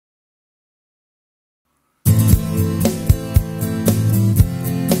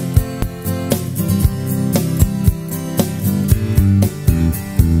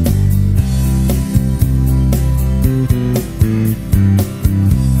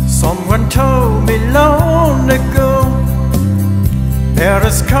Someone told me long ago there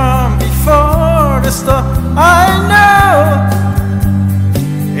has come before the storm. I know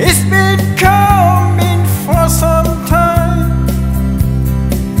it's been coming for some time.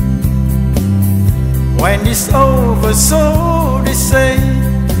 When it's over, so they say,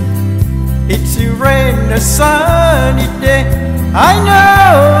 it's a rain, a sunny day. I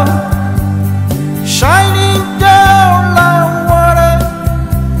know, shining down like water.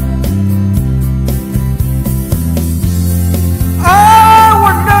 I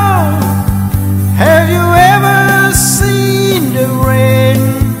want to know, have you ever seen the rain?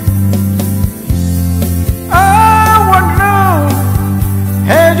 I want to know,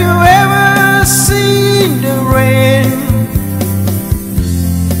 have you ever seen the rain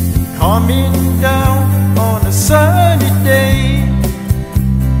coming down on a sunny day?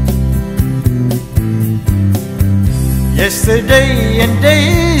 Yesterday and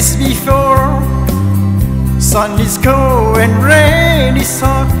days before, sun is cold and rain is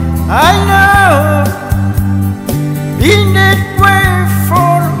hot. I know, been that way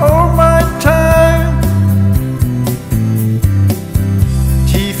for all my time.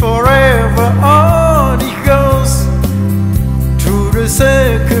 Till forever on it goes, through the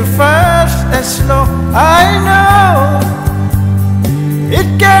circle fast and slow. I know, it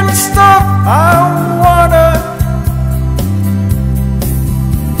can't stop. I wanna.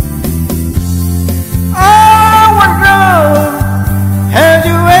 Have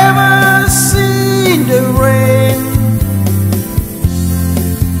you ever seen the rain?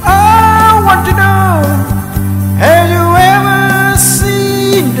 I want to know, have you ever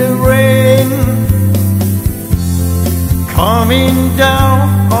seen the rain coming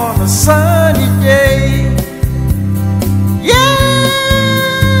down on a sunny day? Yeah,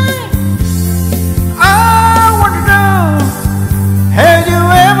 I want to know, have you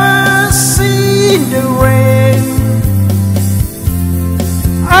ever seen the rain?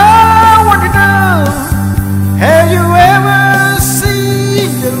 Have you ever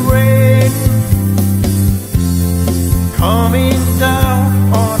seen the rain coming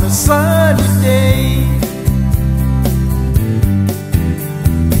down on a sunny day?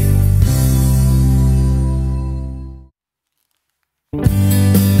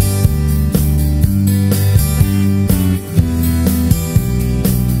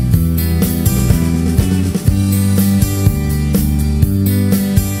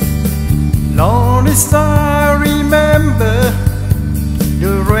 Longest I remember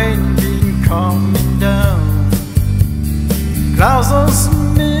the rain been coming down, clouds of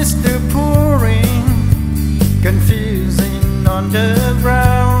mist pouring, confusing on the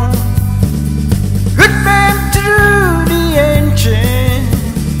ground. Good man through the engine,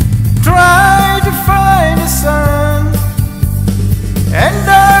 try to find the sun, and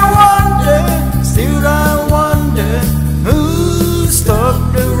I wonder, still I wonder, who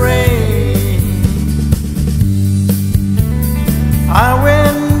stopped the rain. I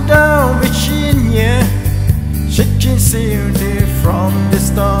went down Virginia, shaking silver from the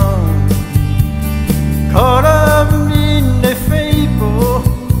storm, caught up in the fable.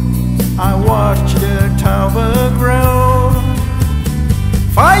 I watched the tower grow,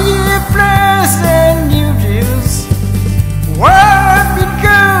 fireplace and new deals, what been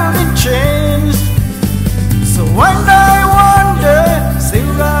good and changed. So when I wonder,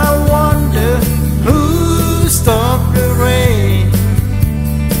 still I wonder, who stopped the rain.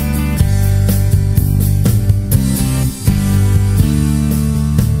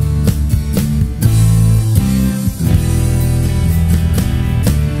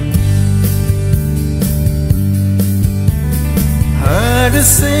 The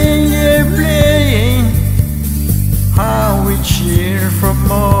singer playing, how we cheer for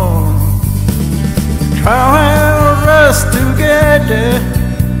more. How